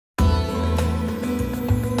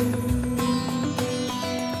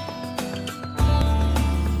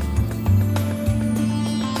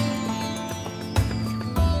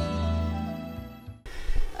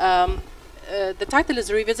The title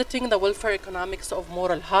is Revisiting the Welfare Economics of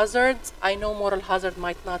Moral Hazard. I know moral hazard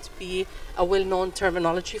might not be a well-known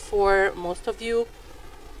terminology for most of you,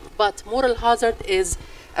 but moral hazard is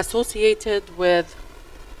associated with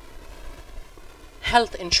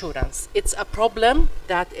health insurance. It's a problem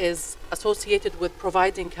that is associated with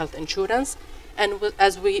providing health insurance. And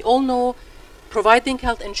as we all know, providing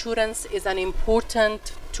health insurance is an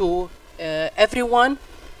important to everyone.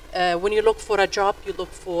 When you look for a job, you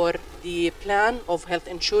look for the plan of health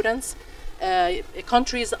insurance.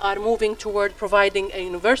 Countries are moving toward providing a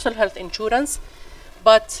universal health insurance,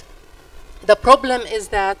 but the problem is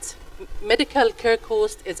that medical care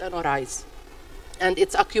cost is on a rise, and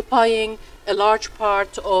it's occupying a large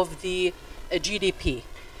part of the GDP.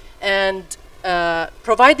 And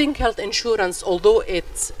providing health insurance, although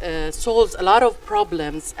it solves a lot of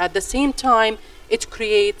problems, at the same time, it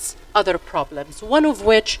creates other problems, one of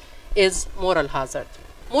which is moral hazard.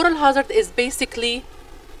 Moral hazard is basically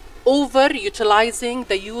over-utilizing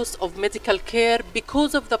the use of medical care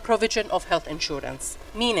because of the provision of health insurance,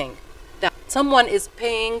 meaning that someone is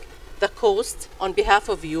paying the cost on behalf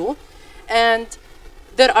of you, and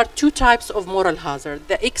there are two types of moral hazard: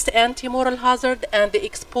 the ex-ante moral hazard and the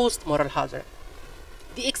ex-post moral hazard.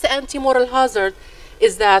 The ex-ante moral hazard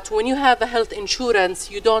is that when you have a health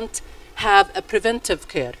insurance, you don't have a preventive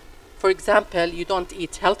care. For example, you don't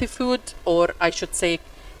eat healthy food, or I should say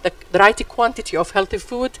the right quantity of healthy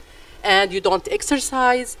food, and you don't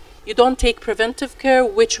exercise, you don't take preventive care,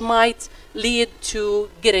 which might lead to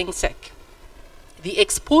getting sick. The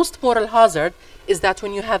ex-post moral hazard is that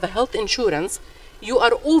when you have a health insurance, you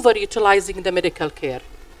are over-utilizing the medical care.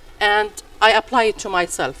 And I apply it to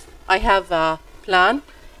myself. I have a plan,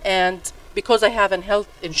 and because I have a health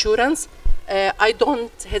insurance, I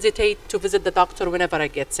don't hesitate to visit the doctor whenever I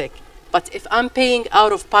get sick. But if I'm paying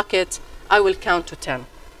out of pocket, I will count to 10.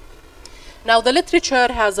 Now, the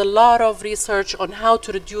literature has a lot of research on how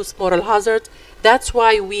to reduce moral hazard. That's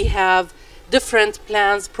why we have different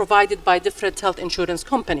plans provided by different health insurance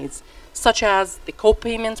companies, such as the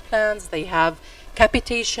co-payment plans. They have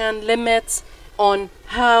capitation limits on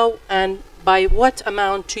how and by what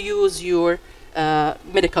amount to use your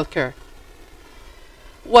medical care.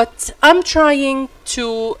 What I'm trying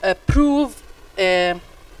to prove,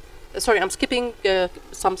 sorry, I'm skipping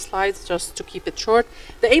some slides just to keep it short.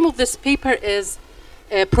 The aim of this paper is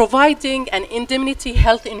providing an indemnity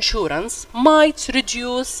health insurance might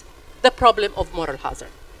reduce the problem of moral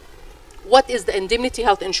hazard. What is the indemnity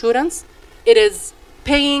health insurance? It is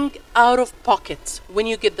paying out of pocket when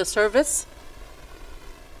you get the service,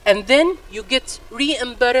 and then you get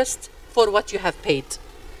reimbursed for what you have paid.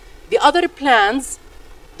 The other plans,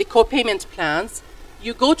 the co-payment plans,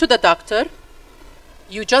 you go to the doctor,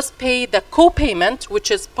 you just pay the co-payment, which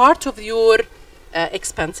is part of your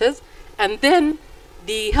expenses, and then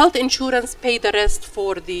the health insurance pay the rest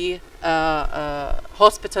for the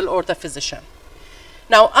hospital or the physician.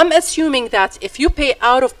 Now, I'm assuming that if you pay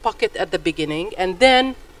out of pocket at the beginning and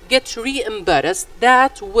then get reimbursed,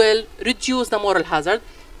 that will reduce the moral hazard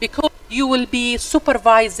because you will be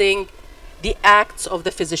supervising the acts of the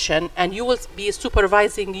physician and you will be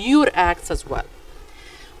supervising your acts as well.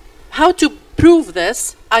 How to prove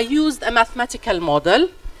this? I used a mathematical model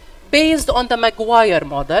based on the Maguire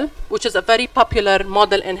model, which is a very popular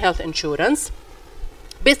model in health insurance.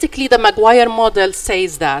 Basically, the Maguire model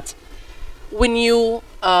says that when you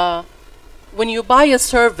buy a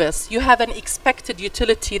service, you have an expected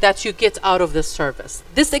utility that you get out of this service.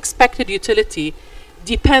 This expected utility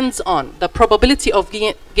depends on the probability of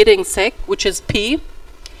getting sick, which is P,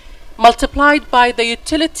 multiplied by the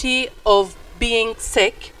utility of being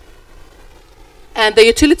sick. And the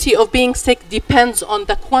utility of being sick depends on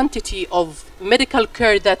the quantity of medical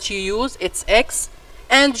care that you use, it's X,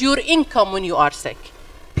 and your income when you are sick,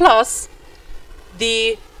 plus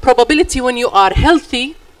the probability when you are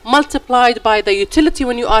healthy multiplied by the utility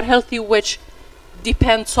when you are healthy, which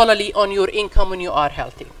depends solely on your income when you are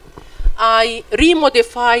healthy. I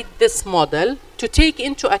remodified this model to take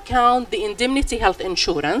into account the indemnity health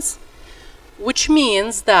insurance, which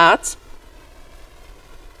means that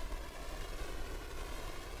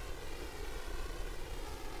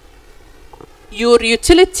your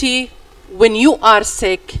utility when you are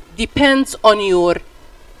sick depends on your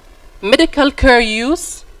medical care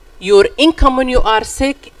use, your income when you are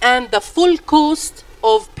sick, and the full cost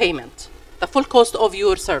of payment, the full cost of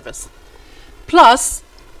your service. Plus,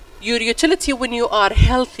 your utility when you are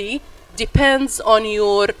healthy depends on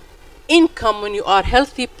your income when you are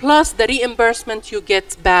healthy, plus the reimbursement you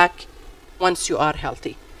get back once you are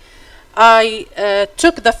healthy. I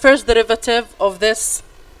took the first derivative of this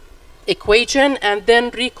equation and then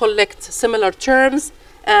recollect similar terms,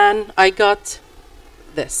 and I got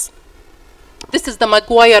this. This is the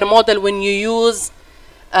Maguire model when you use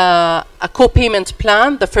a co-payment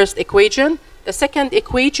plan, the first equation. The second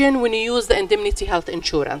equation when you use the indemnity health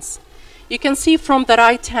insurance. You can see from the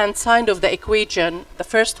right-hand side of the equation, the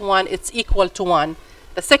first one, it's equal to 1.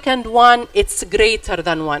 The second one, it's greater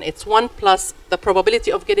than 1. It's 1 plus the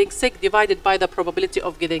probability of getting sick divided by the probability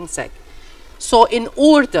of getting sick. So in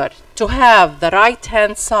order to have the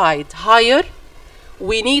right-hand side higher,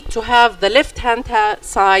 we need to have the left-hand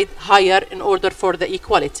side higher in order for the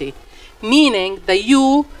equality. Meaning the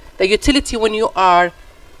utility when you are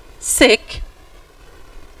sick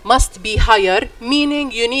must be higher,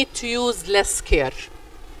 meaning you need to use less care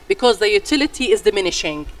because the utility is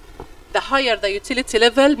diminishing. The higher the utility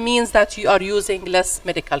level means that you are using less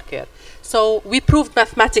medical care. So we proved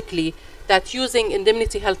mathematically that using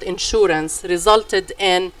indemnity health insurance resulted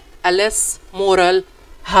in a less moral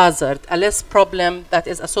hazard, a less problem that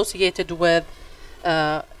is associated with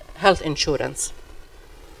health insurance.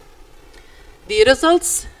 The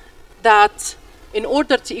results that in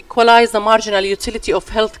order to equalize the marginal utility of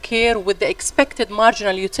health care with the expected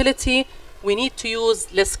marginal utility, we need to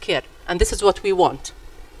use less care. And this is what we want.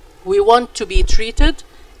 We want to be treated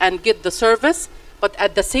and get the service, but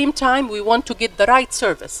at the same time, we want to get the right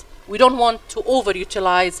service. We don't want to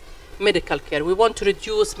overutilize medical care. We want to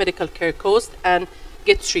reduce medical care costs and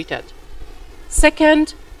get treated.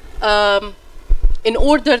 Second, in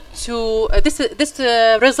order to, this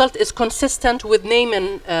result is consistent with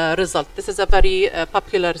Neyman result. This is a very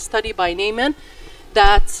popular study by Neyman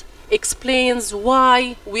that explains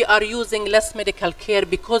why we are using less medical care,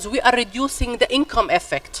 because we are reducing the income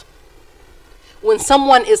effect. When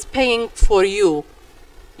someone is paying for you,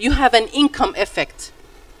 you have an income effect.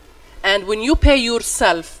 And when you pay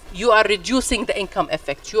yourself, you are reducing the income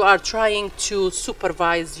effect. You are trying to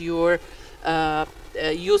supervise your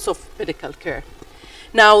use of medical care.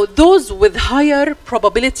 Now, those with higher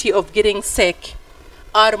probability of getting sick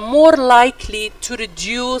are more likely to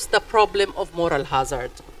reduce the problem of moral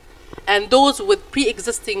hazard. And those with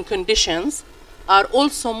pre-existing conditions are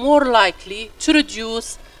also more likely to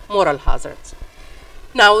reduce moral hazards.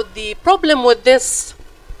 Now, the problem with this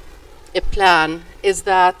plan is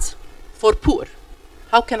that for poor,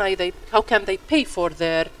 how can they pay for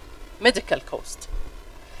their medical cost?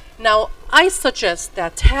 Now, I suggest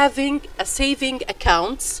that having a saving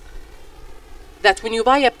accounts, that when you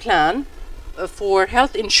buy a plan for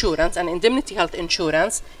health insurance and indemnity health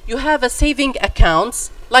insurance, you have a saving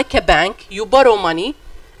accounts like a bank. You borrow money,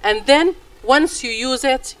 and then once you use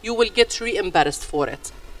it, you will get reimbursed for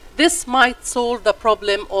it. This might solve the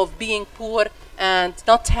problem of being poor and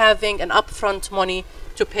not having an upfront money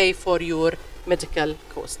to pay for your medical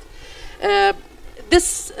cost.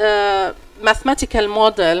 This mathematical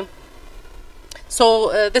model,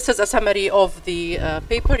 so this is a summary of the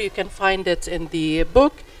paper. You can find it in the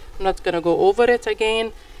book. I'm not going to go over it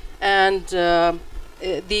again. And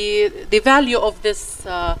the value of this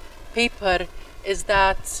paper is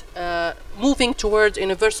that moving towards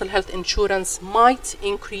universal health insurance might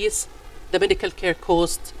increase the medical care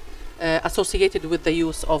cost associated with the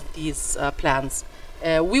use of these plans.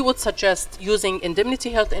 We would suggest using indemnity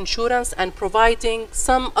health insurance and providing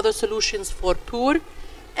some other solutions for poor,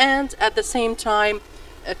 and at the same time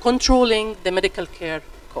controlling the medical care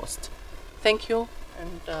cost. Thank you,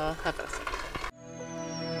 and have a